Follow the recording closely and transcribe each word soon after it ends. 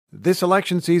This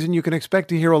election season, you can expect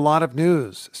to hear a lot of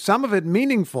news, some of it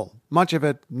meaningful, much of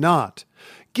it not.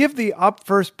 Give the Up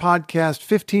First podcast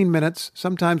 15 minutes,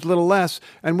 sometimes a little less,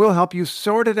 and we'll help you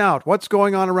sort it out, what's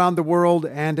going on around the world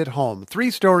and at home.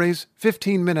 3 stories,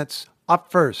 15 minutes,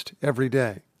 Up First every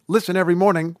day. Listen every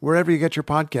morning wherever you get your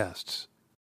podcasts.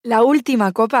 La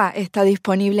última copa está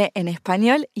disponible en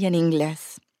español y en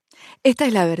inglés. Esta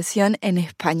es la versión en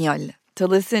español. To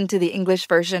listen to the English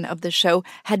version of the show,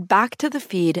 head back to the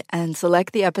feed and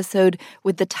select the episode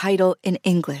with the title in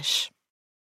English.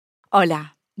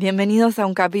 Hola, bienvenidos a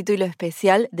un capítulo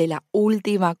especial de La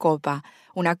Última Copa,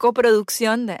 una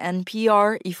coproducción de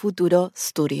NPR y Futuro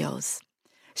Studios.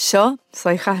 Yo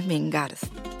soy Jazmín Garz.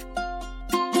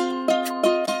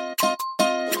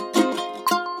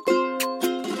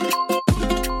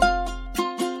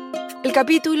 El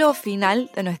capítulo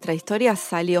final de nuestra historia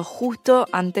salió justo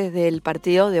antes del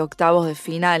partido de octavos de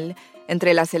final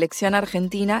entre la selección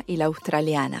argentina y la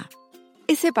australiana.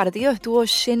 Ese partido estuvo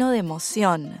lleno de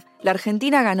emoción. La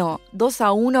Argentina ganó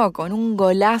 2-1 con un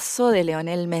golazo de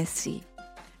Lionel Messi.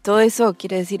 Todo eso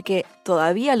quiere decir que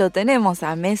todavía lo tenemos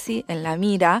a Messi en la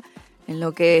mira en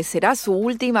lo que será su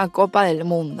última Copa del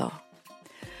Mundo.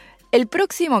 El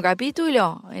próximo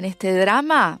capítulo en este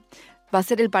drama va a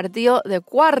ser el partido de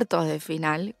cuartos de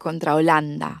final contra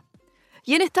Holanda.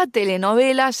 Y en esta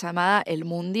telenovela llamada El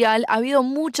Mundial ha habido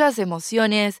muchas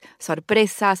emociones,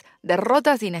 sorpresas,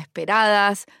 derrotas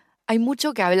inesperadas. Hay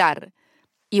mucho que hablar.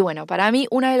 Y bueno, para mí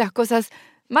una de las cosas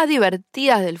más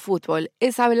divertidas del fútbol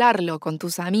es hablarlo con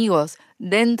tus amigos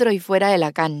dentro y fuera de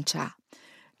la cancha.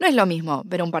 No es lo mismo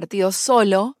ver un partido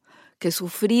solo que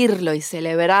sufrirlo y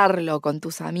celebrarlo con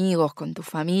tus amigos, con tu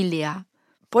familia.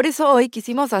 Por eso hoy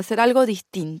quisimos hacer algo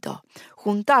distinto,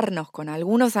 juntarnos con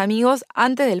algunos amigos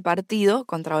antes del partido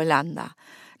contra Holanda.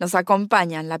 Nos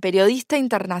acompañan la periodista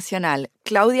internacional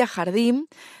Claudia Jardín.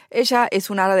 Ella es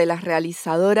una de las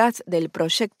realizadoras del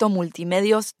proyecto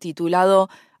multimedios titulado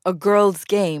A Girl's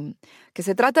Game, que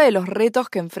se trata de los retos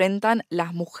que enfrentan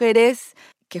las mujeres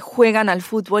que juegan al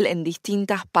fútbol en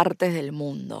distintas partes del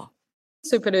mundo.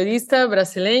 Soy periodista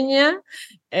brasileña,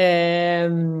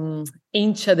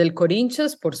 hincha del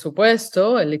Corinthians, por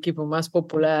supuesto, el equipo más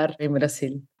popular en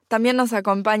Brasil. También nos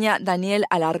acompaña Daniel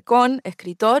Alarcón,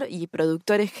 escritor y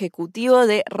productor ejecutivo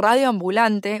de Radio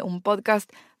Ambulante, un podcast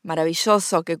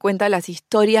maravilloso que cuenta las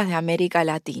historias de América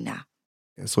Latina.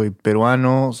 Soy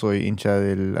peruano, soy hincha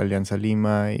del Alianza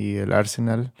Lima y el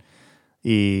Arsenal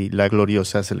y la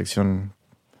gloriosa selección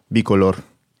bicolor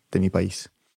de mi país.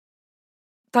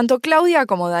 Tanto Claudia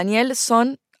como Daniel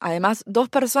son, además, dos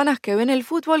personas que ven el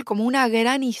fútbol como una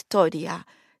gran historia,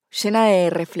 llena de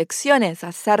reflexiones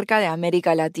acerca de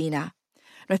América Latina.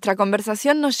 Nuestra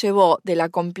conversación nos llevó de la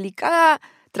complicada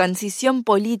transición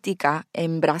política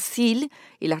en Brasil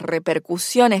y las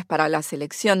repercusiones para la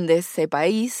selección de ese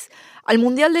país, al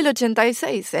Mundial del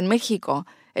 86 en México,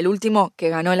 el último que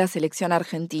ganó la selección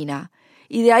argentina.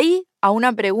 Y de ahí a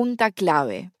una pregunta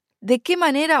clave. ¿De qué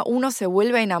manera uno se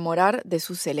vuelve a enamorar de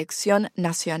su selección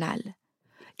nacional?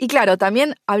 Y claro,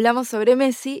 también hablamos sobre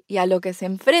Messi y a lo que se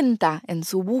enfrenta en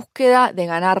su búsqueda de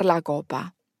ganar la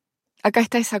Copa. Acá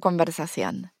está esa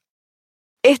conversación.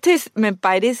 Me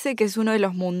parece que es uno de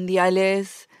los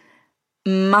mundiales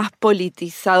más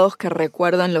politizados que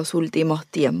recuerdo en los últimos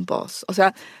tiempos. O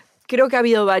sea, creo que ha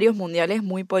habido varios mundiales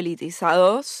muy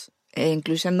politizados,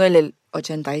 incluyendo el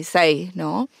 86,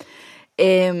 ¿no?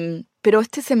 Pero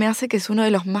este se me hace que es uno de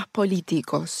los más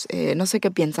políticos. No sé qué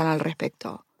piensan al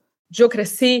respecto. Yo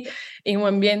crecí en un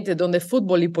ambiente donde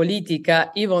fútbol y política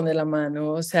iban de la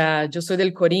mano. O sea, yo soy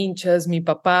del Corinthians, mi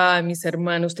papá, mis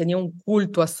hermanos tenían un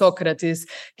culto a Sócrates,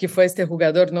 que fue este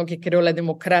jugador, ¿no?, que creó la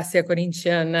democracia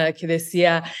corintiana, que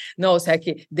decía, no, o sea,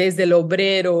 que desde el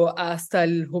obrero hasta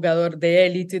el jugador de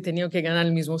élite tenían que ganar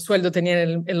el mismo sueldo,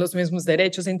 tenían los mismos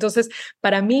derechos. Entonces,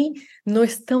 para mí no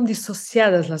están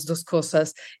disociadas las dos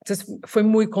cosas. Entonces, fue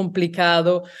muy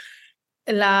complicado.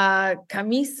 La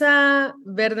camisa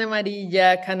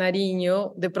verde-amarilla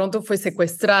canariño de pronto fue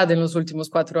secuestrada en los últimos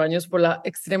 4 años por la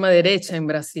extrema derecha en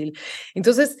Brasil.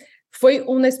 Entonces fue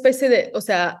una especie de, o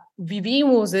sea,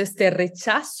 vivimos este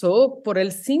rechazo por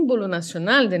el símbolo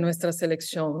nacional de nuestra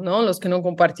selección, ¿no? Los que no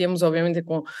compartíamos obviamente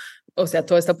con, o sea,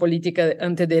 toda esta política de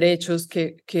antiderechos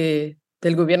que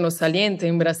del gobierno saliente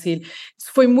en Brasil.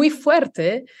 Fue muy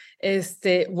fuerte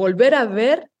volver a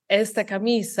ver esta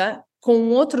camisa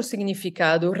con otro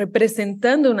significado,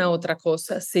 representando una otra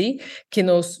cosa, ¿sí? Que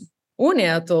nos une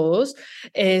a todos,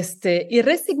 y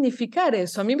resignificar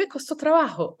eso. A mí me costó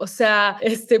trabajo, o sea,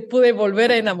 pude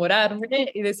volver a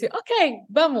enamorarme y decir, ok,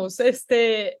 vamos,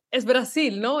 es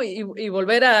Brasil, ¿no? Y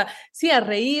volver sí, a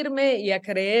reírme y a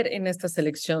creer en esta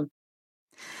selección.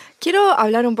 Quiero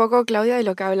hablar un poco, Claudia, de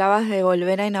lo que hablabas de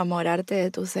volver a enamorarte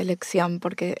de tu selección,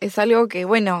 porque es algo que,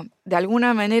 bueno, de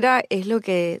alguna manera es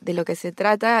de lo que se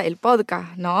trata el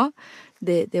podcast, ¿no?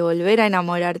 De volver a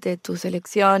enamorarte de tu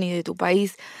selección y de tu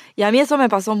país. Y a mí eso me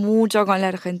pasó mucho con la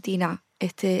Argentina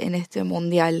en este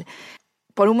mundial,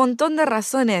 por un montón de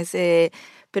razones.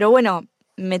 Pero bueno,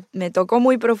 me tocó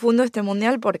muy profundo este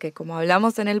mundial porque, como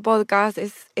hablamos en el podcast,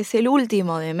 es el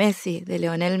último de Messi, de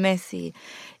Lionel Messi.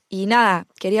 Y nada,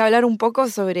 quería hablar un poco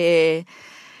sobre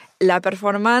la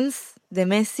performance de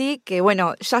Messi, que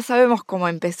bueno, ya sabemos cómo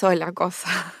empezó la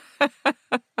cosa.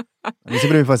 A mí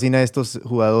siempre me fascina estos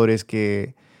jugadores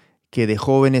que de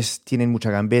jóvenes tienen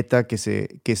mucha gambeta, que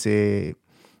se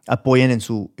apoyan en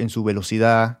su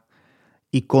velocidad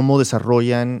y cómo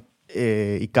desarrollan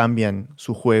y cambian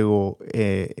su juego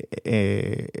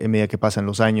en medida que pasan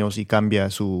los años y cambia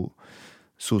su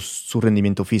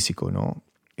rendimiento físico, ¿no?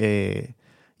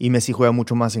 Y Messi juega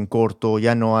mucho más en corto,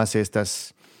 ya no hace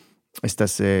estas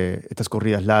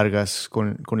corridas largas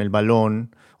con el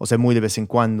balón, o sea, muy de vez en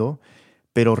cuando,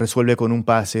 pero resuelve con un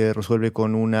pase, resuelve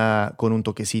con un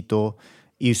toquecito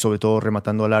y sobre todo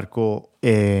rematando al arco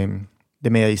de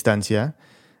media distancia,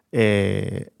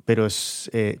 pero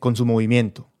es con su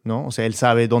movimiento, ¿no? O sea, él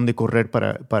sabe dónde correr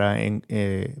para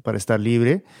estar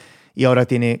libre y ahora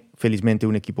tiene felizmente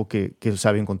un equipo que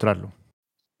sabe encontrarlo.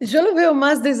 Yo lo veo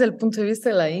más desde el punto de vista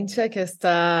de la hincha que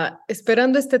está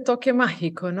esperando este toque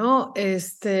mágico, ¿no?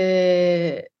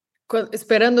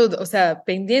 Esperando, o sea,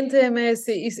 pendiente de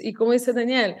Messi y como dice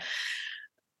Daniel,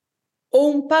 o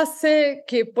un pase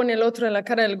que pone el otro en la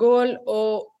cara del gol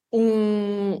o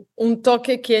un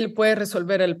toque que él puede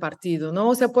resolver el partido, ¿no?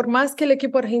 O sea, por más que el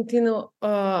equipo argentino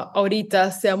ahorita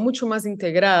sea mucho más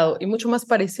integrado y mucho más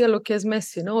parecido a lo que es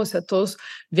Messi, ¿no? O sea, todos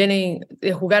vienen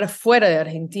de jugar fuera de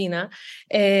Argentina.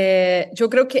 Yo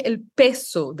creo que el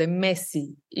peso de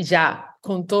Messi, ya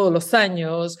con todos los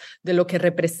años, de lo que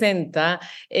representa,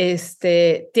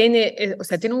 tiene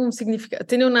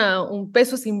un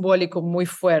peso simbólico muy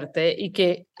fuerte y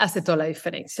que hace toda la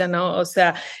diferencia, ¿no? O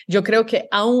sea, yo creo que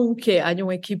aunque haya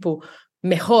un equipo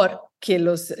mejor que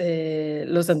los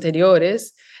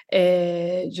anteriores,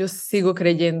 yo sigo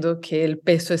creyendo que el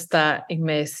peso está en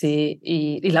Messi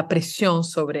y la presión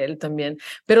sobre él también,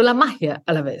 pero la magia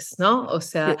a la vez, ¿no? O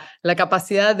sea, la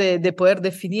capacidad de poder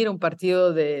definir un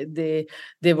partido, de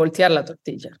voltear la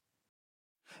tortilla.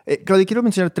 Claudia, quiero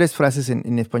mencionar 3 frases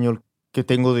en español que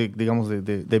tengo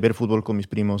de ver fútbol con mis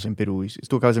primos en Perú. Y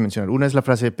tú acabas de mencionar. Una es la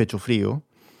frase pecho frío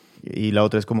y la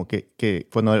otra es como que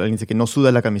cuando alguien dice que no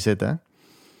suda la camiseta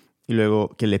y luego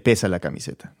que le pesa la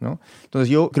camiseta, ¿no? Entonces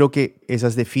yo creo que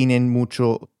esas definen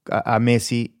mucho a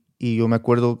Messi y yo me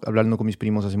acuerdo hablando con mis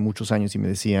primos hace muchos años y me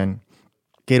decían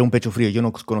que era un pecho frío. Yo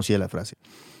no conocía la frase.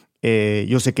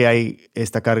 Yo sé que hay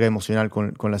esta carga emocional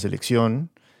con la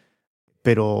selección,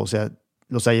 pero, o sea,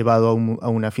 los ha llevado a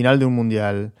una final de un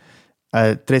mundial,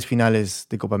 a 3 finales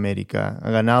de Copa América, ha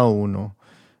ganado 1.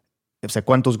 O sea,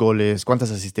 cuántos goles,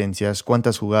 cuántas asistencias,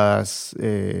 cuántas jugadas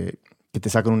que te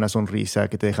sacan una sonrisa,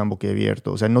 que te dejan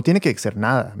boquiabierto. O sea, no tiene que ser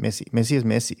nada Messi. Messi es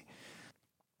Messi.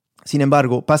 Sin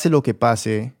embargo, pase lo que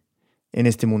pase en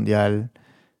este mundial,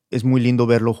 es muy lindo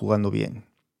verlo jugando bien.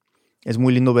 Es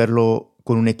muy lindo verlo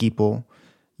con un equipo.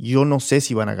 Yo no sé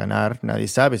si van a ganar, nadie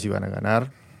sabe si van a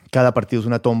ganar. Cada partido es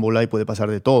una tómbola y puede pasar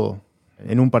de todo.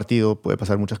 En un partido puede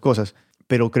pasar muchas cosas,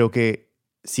 pero creo que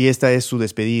si esta es su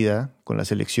despedida con la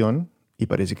selección, y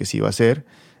parece que sí va a ser,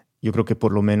 yo creo que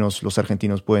por lo menos los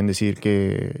argentinos pueden decir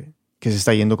que se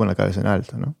está yendo con la cabeza en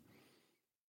alto, ¿no?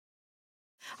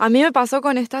 A mí me pasó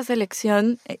con esta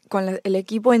selección, con el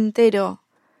equipo entero,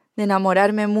 de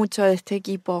enamorarme mucho de este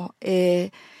equipo.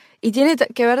 Y tiene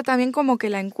que ver también como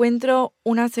que la encuentro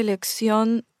una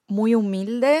selección muy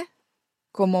humilde,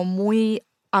 como muy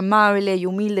amable y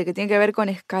humilde, que tiene que ver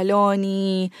con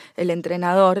Scaloni, el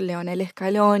entrenador, Lionel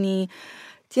Scaloni,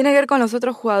 tiene que ver con los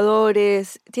otros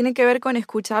jugadores, tiene que ver con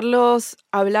escucharlos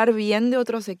hablar bien de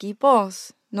otros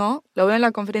equipos, ¿no? Lo veo en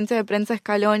la conferencia de prensa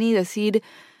Scaloni decir,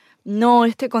 no,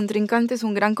 este contrincante es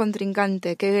un gran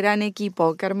contrincante, qué gran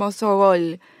equipo, qué hermoso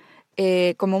gol.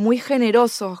 Como muy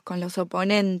generosos con los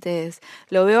oponentes.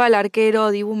 Lo veo al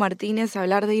arquero Dibu Martínez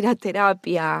hablar de ir a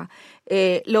terapia.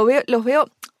 Los veo,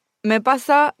 me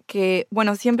pasa que,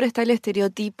 bueno, siempre está el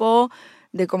estereotipo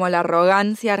de como la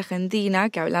arrogancia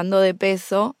argentina, que hablando de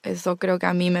peso, eso creo que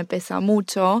a mí me pesa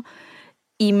mucho,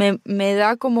 y me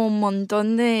da como un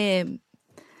montón de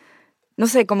no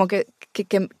sé, como que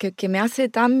me hace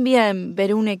tan bien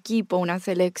ver un equipo, una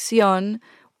selección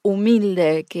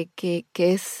humilde, que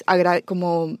es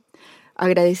como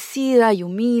agradecida y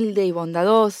humilde y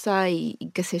bondadosa y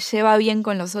que se lleva bien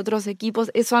con los otros equipos.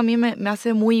 Eso a mí me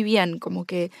hace muy bien, como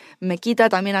que me quita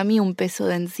también a mí un peso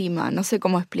de encima. No sé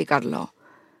cómo explicarlo.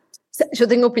 Yo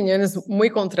tengo opiniones muy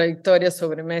contradictorias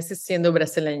sobre Messi siendo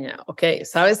brasileña, ¿ok?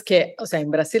 Sabes que, o sea, en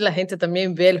Brasil la gente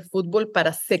también ve el fútbol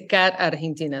para secar a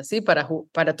Argentina, ¿sí?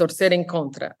 Para torcer en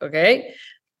contra, ¿ok?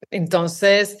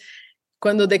 Entonces,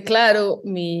 cuando declaro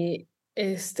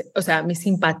o sea, mi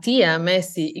simpatía a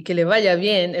Messi y que le vaya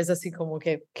bien, es así como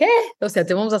que, ¿qué? O sea,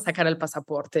 te vamos a sacar el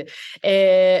pasaporte.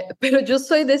 Pero yo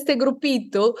soy de este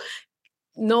grupito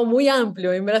no muy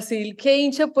amplio en Brasil, que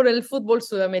hincha por el fútbol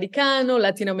sudamericano,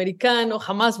 latinoamericano.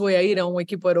 Jamás voy a ir a un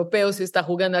equipo europeo si está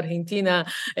jugando Argentina,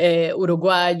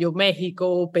 Uruguay, o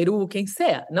México, Perú, quien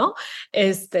sea, ¿no?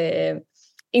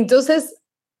 Entonces,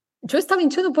 yo estaba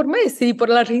hinchando por Messi, por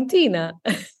la Argentina,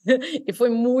 y fue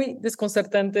muy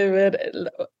desconcertante ver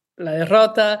la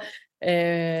derrota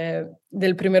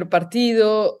del primer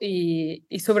partido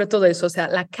y sobre todo eso, o sea,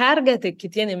 la carga que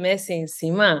tiene Messi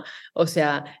encima, o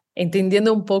sea,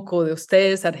 entendiendo un poco de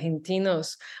ustedes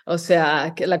argentinos, o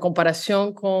sea, que la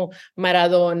comparación con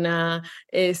Maradona,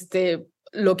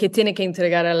 lo que tiene que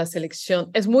entregar a la selección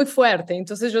es muy fuerte.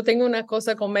 Entonces yo tengo una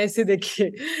cosa con Messi de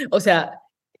que, o sea,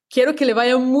 quiero que le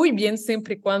vaya muy bien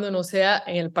siempre y cuando no sea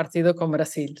en el partido con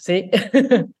Brasil, ¿sí?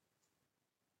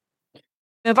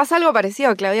 Me pasa algo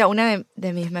parecido, Claudia. Una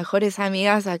de mis mejores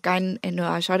amigas acá en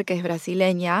Nueva York, que es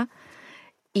brasileña,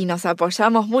 y nos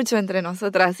apoyamos mucho entre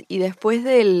nosotras. Y después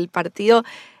del partido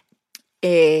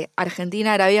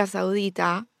Argentina-Arabia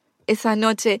Saudita, esa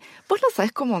noche, vos no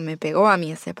sabés cómo me pegó a mí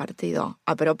ese partido,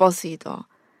 a propósito.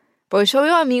 Porque yo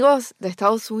veo amigos de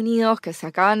Estados Unidos que se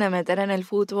acaban de meter en el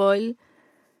fútbol,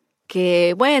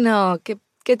 que bueno,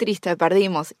 qué triste,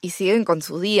 perdimos, y siguen con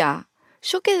su día.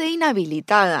 Yo quedé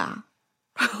inhabilitada.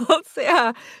 O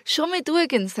sea, yo me tuve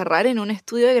que encerrar en un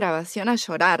estudio de grabación a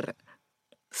llorar,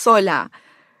 sola.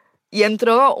 Y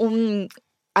entró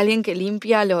alguien que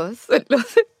limpia los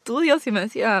estudios y me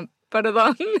decía,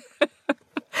 perdón.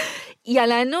 Y a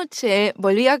la noche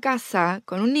volví a casa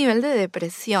con un nivel de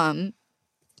depresión.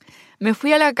 Me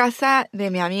fui a la casa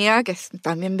de mi amiga, que es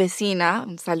también vecina,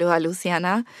 un saludo a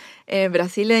Luciana,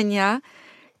 brasileña,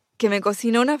 que me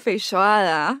cocinó una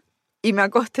feijoada y me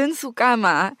acosté en su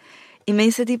cama y me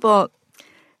dice,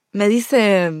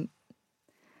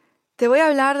 te voy a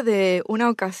hablar de una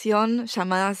ocasión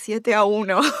llamada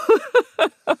 7-1.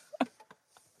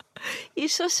 Y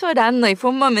yo llorando, y fue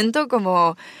un momento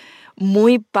como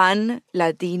muy pan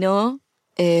latino,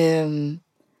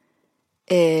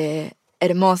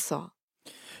 hermoso.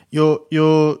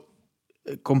 Yo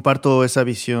comparto esa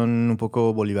visión un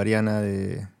poco bolivariana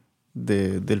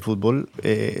del fútbol.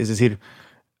 Es decir,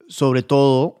 sobre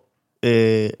todo,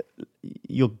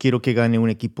 yo quiero que gane un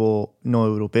equipo no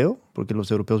europeo, porque los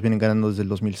europeos vienen ganando desde el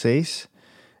 2006.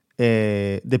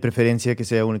 De preferencia que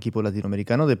sea un equipo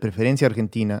latinoamericano, de preferencia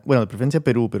Argentina, bueno, de preferencia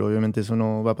Perú, pero obviamente eso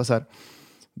no va a pasar.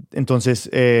 Entonces,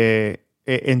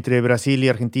 entre Brasil y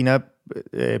Argentina,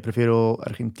 prefiero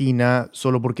Argentina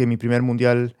solo porque mi primer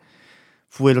mundial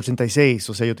fue el 86,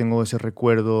 o sea, yo tengo ese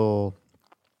recuerdo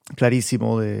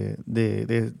clarísimo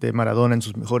de Maradona en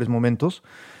sus mejores momentos.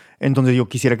 Entonces yo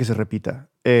quisiera que se repita.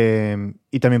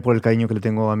 Y también por el cariño que le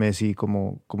tengo a Messi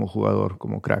como jugador,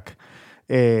 como crack.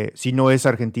 Si no es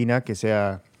Argentina, que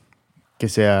sea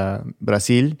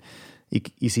Brasil.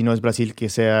 Y si no es Brasil, que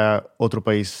sea otro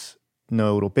país no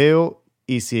europeo.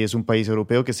 Y si es un país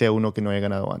europeo, que sea uno que no haya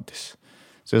ganado antes.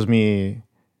 Esa es mi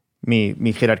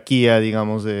jerarquía,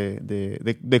 digamos,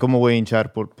 de cómo voy a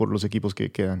hinchar por los equipos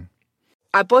que quedan.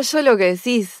 Apoyo lo que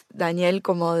decís, Daniel,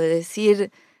 como de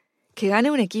decir que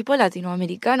gane un equipo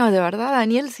latinoamericano. De verdad,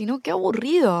 Daniel, si no, qué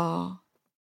aburrido.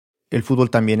 El fútbol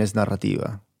también es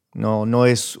narrativa. No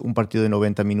es un partido de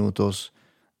 90 minutos,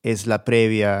 es la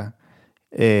previa,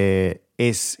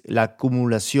 es la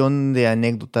acumulación de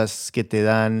anécdotas que te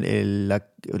dan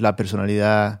la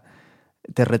personalidad,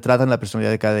 te retratan la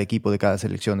personalidad de cada equipo, de cada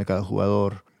selección, de cada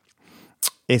jugador.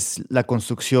 Es la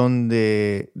construcción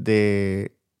de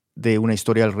una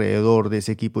historia alrededor de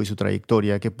ese equipo y su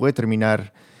trayectoria, que puede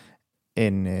terminar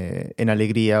en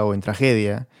alegría o en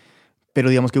tragedia, pero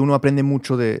digamos que uno aprende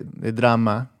mucho de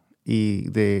drama y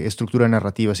de estructura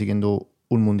narrativa siguiendo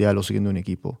un mundial o siguiendo un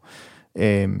equipo.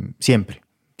 Siempre.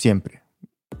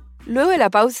 Luego de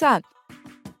la pausa,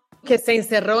 Que se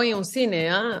encerró en un cine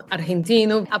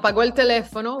argentino, apagó el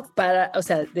teléfono o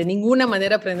sea, de ninguna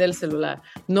manera prender el celular.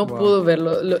 No pudo ver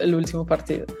el último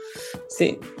partido.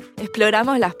 Sí.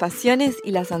 Exploramos las pasiones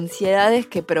y las ansiedades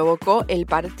que provocó el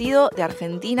partido de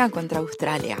Argentina contra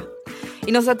Australia.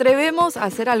 Y nos atrevemos a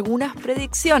hacer algunas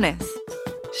predicciones.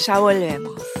 Ya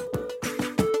volvemos.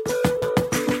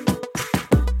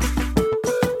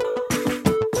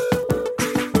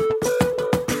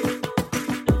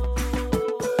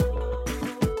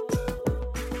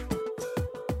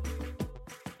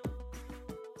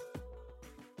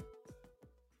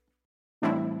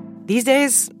 These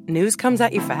days, news comes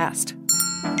at you fast.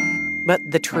 But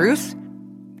the truth?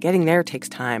 Getting there takes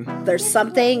time. There's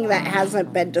something that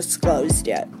hasn't been disclosed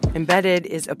yet. Embedded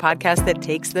is a podcast that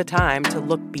takes the time to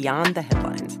look beyond the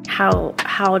headlines.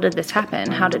 How did this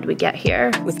happen? How did we get here?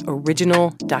 With original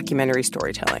documentary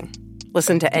storytelling.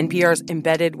 Listen to NPR's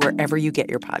Embedded wherever you get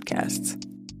your podcasts.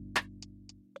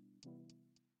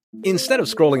 Instead of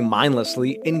scrolling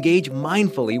mindlessly, engage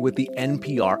mindfully with the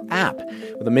NPR app.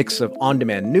 With a mix of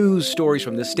on-demand news, stories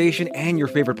from this station, and your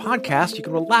favorite podcast, you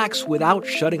can relax without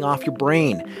shutting off your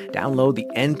brain. Download the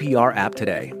NPR app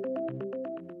today.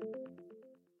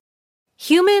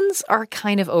 Humans are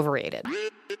kind of overrated.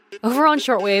 Over on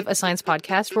Shortwave, a science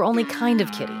podcast, we're only kind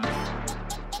of kidding.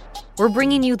 We're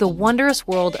bringing you the wondrous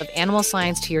world of animal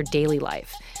science to your daily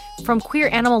life. From queer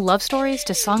animal love stories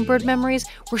to songbird memories,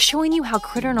 we're showing you how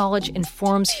critter knowledge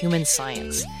informs human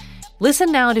science.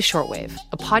 Listen now to Shortwave,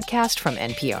 a podcast from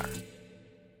NPR.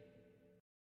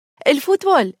 El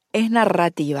fútbol es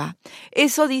narrativa.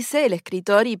 Eso dice el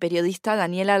escritor y periodista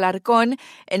Daniel Alarcón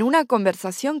en una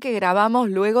conversación que grabamos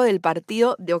luego del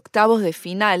partido de octavos de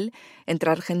final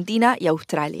entre Argentina y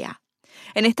Australia.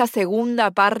 En esta segunda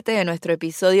parte de nuestro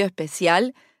episodio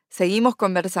especial, seguimos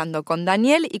conversando con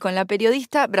Daniel y con la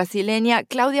periodista brasileña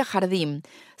Claudia Jardim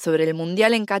sobre el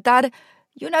Mundial en Qatar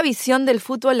y una visión del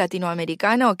fútbol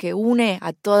latinoamericano que une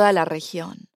a toda la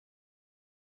región.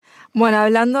 Bueno,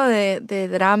 hablando de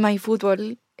drama y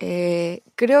fútbol,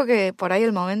 creo que por ahí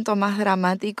el momento más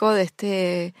dramático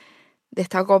de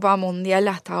esta Copa Mundial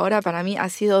hasta ahora para mí ha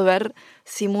sido ver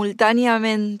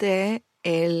simultáneamente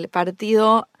el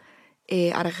partido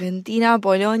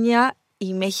Argentina-Polonia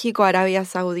y México-Arabia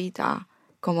Saudita,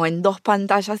 como en dos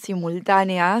pantallas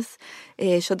simultáneas.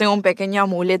 Yo tengo un pequeño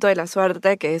amuleto de la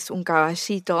suerte que es un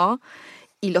caballito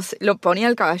y lo ponía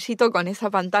el caballito con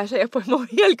esa pantalla y después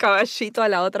movía el caballito a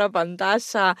la otra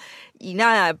pantalla y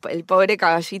nada, el pobre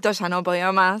caballito ya no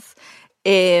podía más.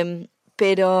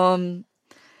 Pero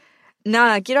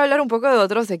nada, quiero hablar un poco de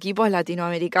otros equipos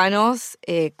latinoamericanos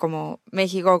como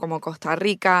México, como Costa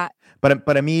Rica.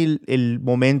 Para mí el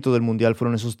momento del Mundial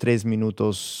fueron esos 3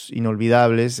 minutos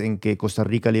inolvidables en que Costa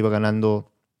Rica le iba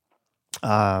ganando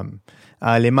a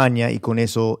Alemania y con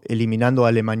eso eliminando a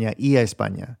Alemania y a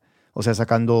España. O sea,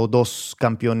 sacando 2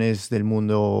 campeones del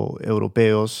mundo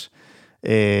europeos,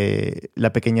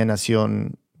 la pequeña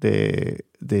nación de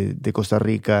Costa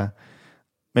Rica.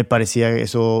 Me parecía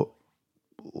eso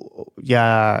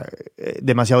ya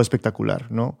demasiado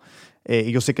espectacular, ¿no?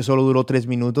 Yo sé que solo duró 3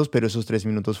 minutos, pero esos 3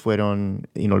 minutos fueron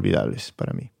inolvidables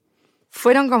para mí.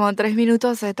 Fueron como 3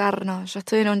 minutos eternos. Yo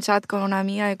estoy en un chat con una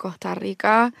amiga de Costa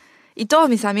Rica y todos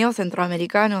mis amigos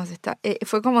centroamericanos.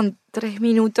 Fue como 3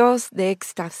 minutos de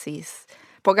éxtasis.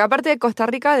 Porque aparte de Costa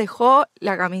Rica dejó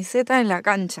la camiseta en la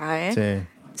cancha, ¿eh?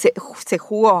 Sí. Se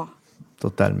jugó.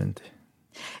 Totalmente.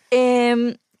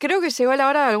 Creo que llegó la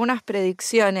hora de algunas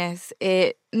predicciones.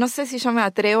 No sé si yo me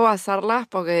atrevo a hacerlas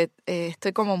porque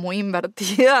estoy como muy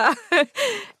invertida.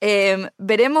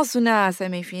 ¿Veremos una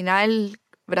semifinal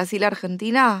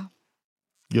Brasil-Argentina?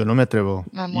 Yo no me atrevo.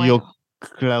 Me muero.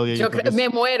 Claudia, Yo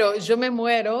me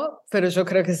muero, pero yo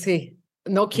creo que sí.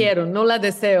 No quiero, no la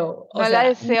deseo. La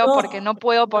deseo porque no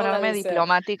puedo ponerme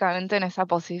diplomáticamente en esa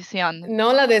posición.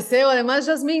 No la deseo. Además,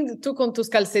 Yasmín, tú con tus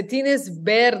calcetines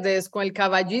verdes, con el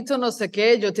caballito no sé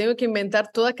qué, yo tengo que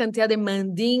inventar toda cantidad de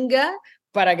mandinga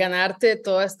para ganarte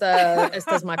todas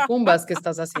estas macumbas que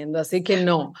estás haciendo. Así que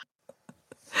no.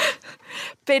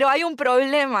 Pero hay un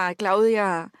problema,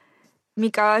 Claudia.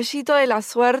 Mi caballito de la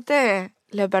suerte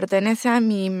le pertenece a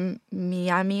mi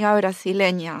amiga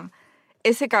brasileña.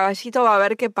 Ese caballito va a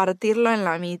haber que partirlo en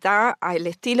la mitad, al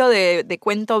estilo de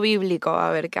cuento bíblico, va a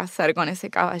haber que hacer con ese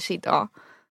caballito.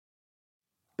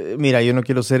 Mira, yo no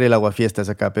quiero ser el aguafiestas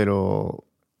acá, pero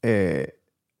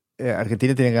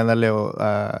Argentina tiene que ganarle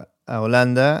a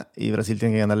Holanda y Brasil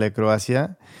tiene que ganarle a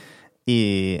Croacia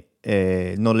y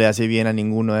no le hace bien a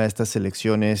ninguna de estas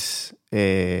selecciones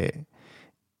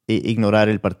ignorar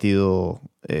el partido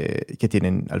que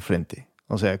tienen al frente.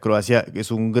 O sea, Croacia es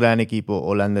un gran equipo,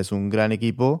 Holanda es un gran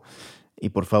equipo y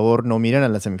por favor no miren a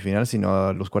la semifinal, sino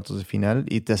a los cuartos de final.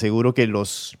 Y te aseguro que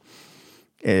los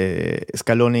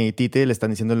Scaloni y Tite le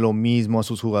están diciendo lo mismo a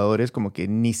sus jugadores, como que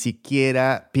ni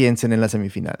siquiera piensen en la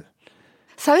semifinal.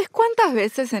 ¿Sabes cuántas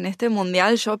veces en este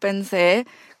mundial yo pensé,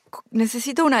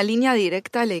 necesito una línea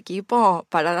directa al equipo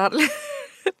para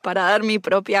dar mi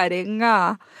propia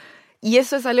arenga? Y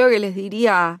eso es algo que les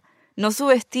diría, no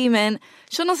subestimen.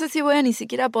 Yo no sé si voy a ni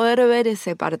siquiera poder ver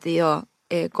ese partido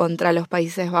contra los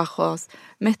Países Bajos.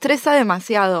 Me estresa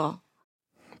demasiado.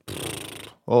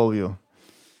 Obvio.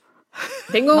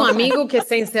 Tengo un amigo que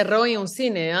se encerró en un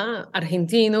cine,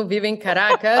 argentino, vive en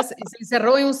Caracas, y se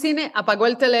encerró en un cine, apagó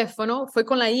el teléfono, fue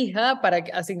con la hija,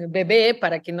 así, bebé,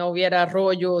 para que no hubiera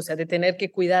rollo, o sea, de tener que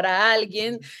cuidar a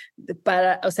alguien,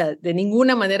 o sea, de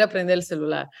ninguna manera prender el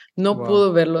celular. No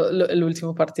pudo ver el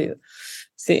último partido.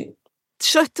 Sí.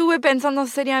 Yo estuve pensando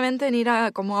seriamente en ir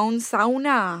como a un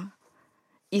sauna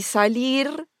y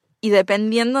salir, y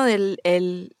dependiendo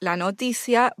de la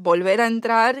noticia, volver a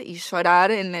entrar y llorar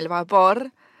en el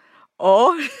vapor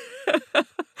o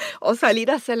salir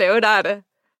a celebrar.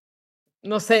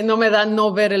 No sé, no me da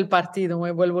no ver el partido, me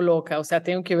vuelvo loca. O sea,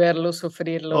 tengo que verlo,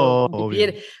 sufrirlo,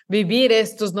 vivir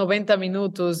estos 90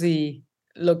 minutos y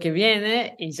lo que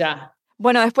viene y ya.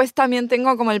 Bueno, después también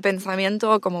tengo como el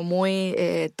pensamiento como muy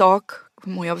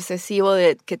muy obsesivo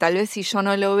de que tal vez si yo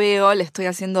no lo veo le estoy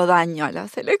haciendo daño a la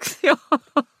selección.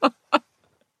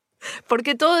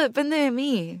 Porque todo depende de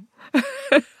mí.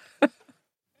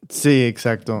 Sí,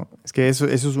 exacto. Es que eso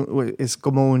es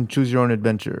como un choose your own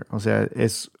adventure. O sea,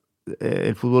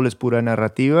 el fútbol es pura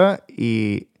narrativa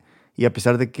y a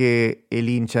pesar de que el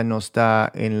hincha no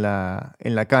está en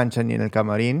la cancha ni en el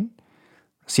camarín,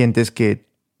 sientes que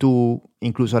tú,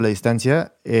 incluso a la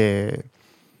distancia,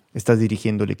 estás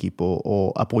dirigiendo el equipo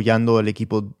o apoyando al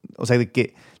equipo. O sea, de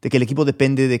que el equipo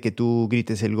depende de que tú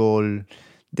grites el gol,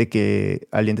 de que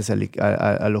alientes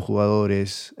a los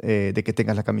jugadores, de que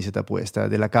tengas la camiseta puesta,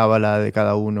 de la cábala de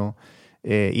cada uno.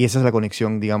 Y esa es la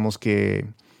conexión, digamos, que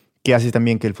hace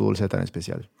también que el fútbol sea tan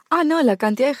especial. No, la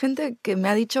cantidad de gente que me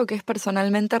ha dicho que es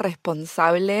personalmente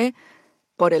responsable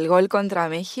por el gol contra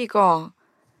México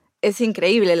es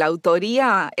increíble. La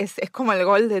autoría es como el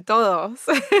gol de todos.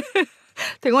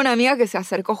 Tengo una amiga que se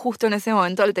acercó justo en ese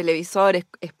momento al televisor, es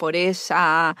por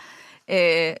ella.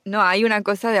 No, hay una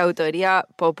cosa de autoría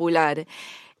popular.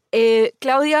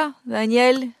 Claudia,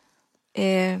 Daniel,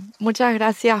 muchas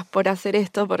gracias por hacer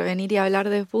esto, por venir y hablar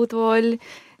de fútbol.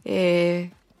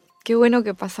 Qué bueno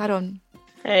que pasaron.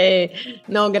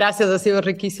 No, gracias, ha sido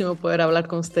riquísimo poder hablar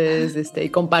con ustedes y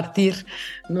compartir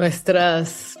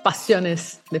nuestras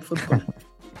pasiones de fútbol.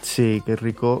 Sí, qué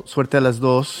rico. Suerte a las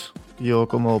dos. Yo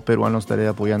como peruano estaré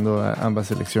apoyando a ambas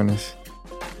selecciones.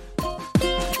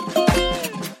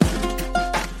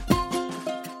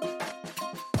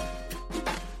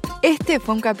 Este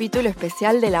fue un capítulo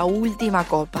especial de La Última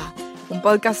Copa, un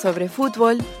podcast sobre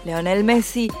fútbol, Lionel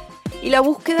Messi y la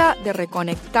búsqueda de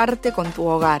reconectarte con tu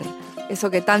hogar, eso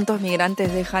que tantos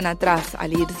migrantes dejan atrás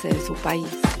al irse de su país.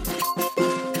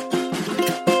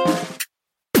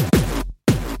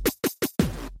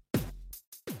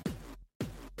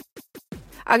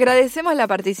 Agradecemos la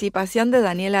participación de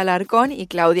Daniel Alarcón y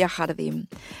Claudia Jardín.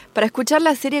 Para escuchar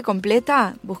la serie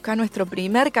completa, busca nuestro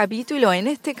primer capítulo en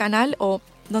este canal o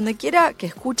donde quiera que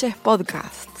escuches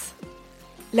podcasts.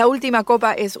 La Última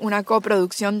Copa es una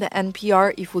coproducción de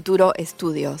NPR y Futuro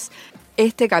Studios.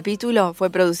 Este capítulo fue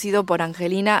producido por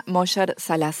Angelina Moller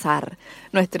Salazar.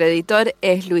 Nuestro editor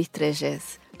es Luis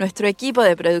Trelles. Nuestro equipo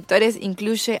de productores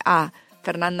incluye a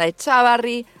Fernanda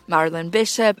Echavarri, Marlon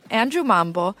Bishop, Andrew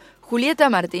Mambo, Julieta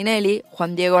Martinelli,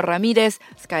 Juan Diego Ramírez,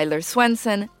 Skyler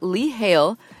Swenson, Lee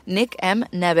Hale, Nick M.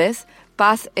 Neves,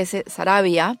 Paz S.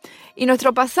 Sarabia, y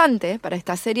nuestro pasante para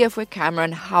esta serie fue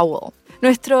Cameron Howell.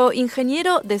 Nuestro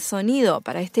ingeniero de sonido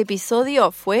para este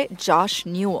episodio fue Josh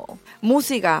Newell.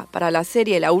 Música para la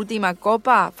serie La Última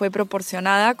Copa fue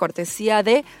proporcionada cortesía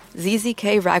de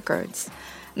ZZK Records.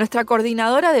 Nuestra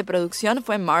coordinadora de producción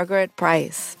fue Margaret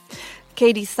Price.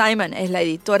 Katie Simon es la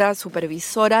editora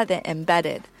supervisora de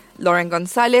Embedded. Lauren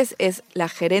González es la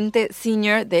gerente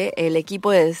senior del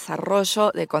equipo de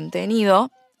desarrollo de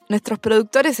contenido. Nuestros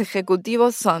productores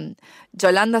ejecutivos son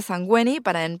Yolanda Sangüeni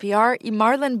para NPR y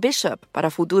Marlon Bishop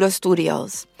para Futuro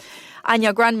Studios.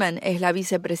 Anya Grandman es la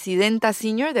vicepresidenta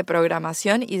senior de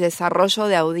programación y desarrollo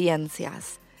de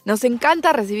audiencias. Nos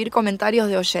encanta recibir comentarios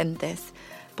de oyentes.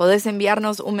 Podés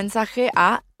enviarnos un mensaje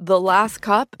a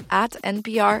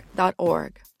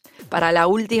thelastcup@npr.org. Para La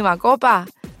Última Copa,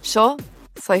 yo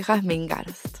soy Jasmine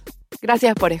Garst.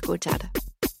 Gracias por escuchar.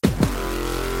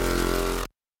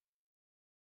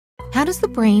 How does the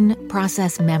brain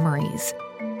process memories?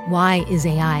 Why is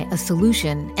AI a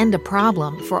solution and a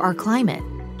problem for our climate?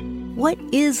 What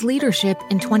is leadership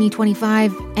in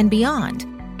 2025 and beyond?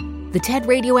 The TED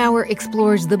Radio Hour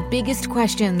explores the biggest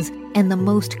questions and the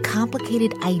most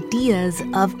complicated ideas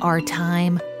of our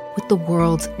time with the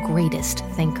world's greatest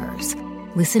thinkers.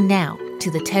 Listen now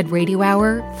to the TED Radio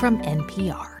Hour from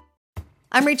NPR.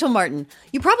 I'm Rachel Martin.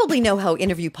 You probably know how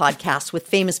interview podcasts with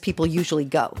famous people usually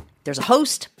go. There's a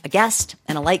host, a guest,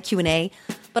 and a light Q&A.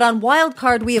 But on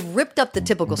Wildcard, we have ripped up the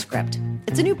typical script.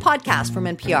 It's a new podcast from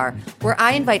NPR where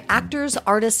I invite actors,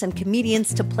 artists, and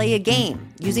comedians to play a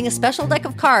game using a special deck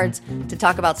of cards to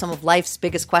talk about some of life's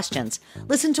biggest questions.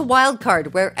 Listen to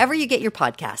Wildcard wherever you get your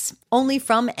podcasts, only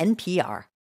from NPR.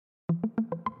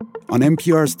 On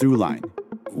NPR's Throughline.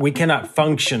 We cannot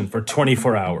function for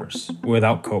 24 hours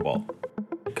without cobalt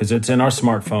because it's in our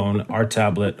smartphone, our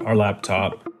tablet, our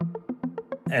laptop.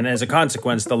 And as a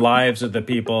consequence, the lives of the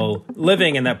people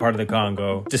living in that part of the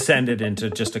Congo descended into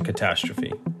just a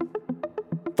catastrophe.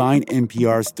 Find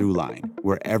NPR's Throughline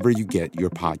wherever you get your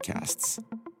podcasts.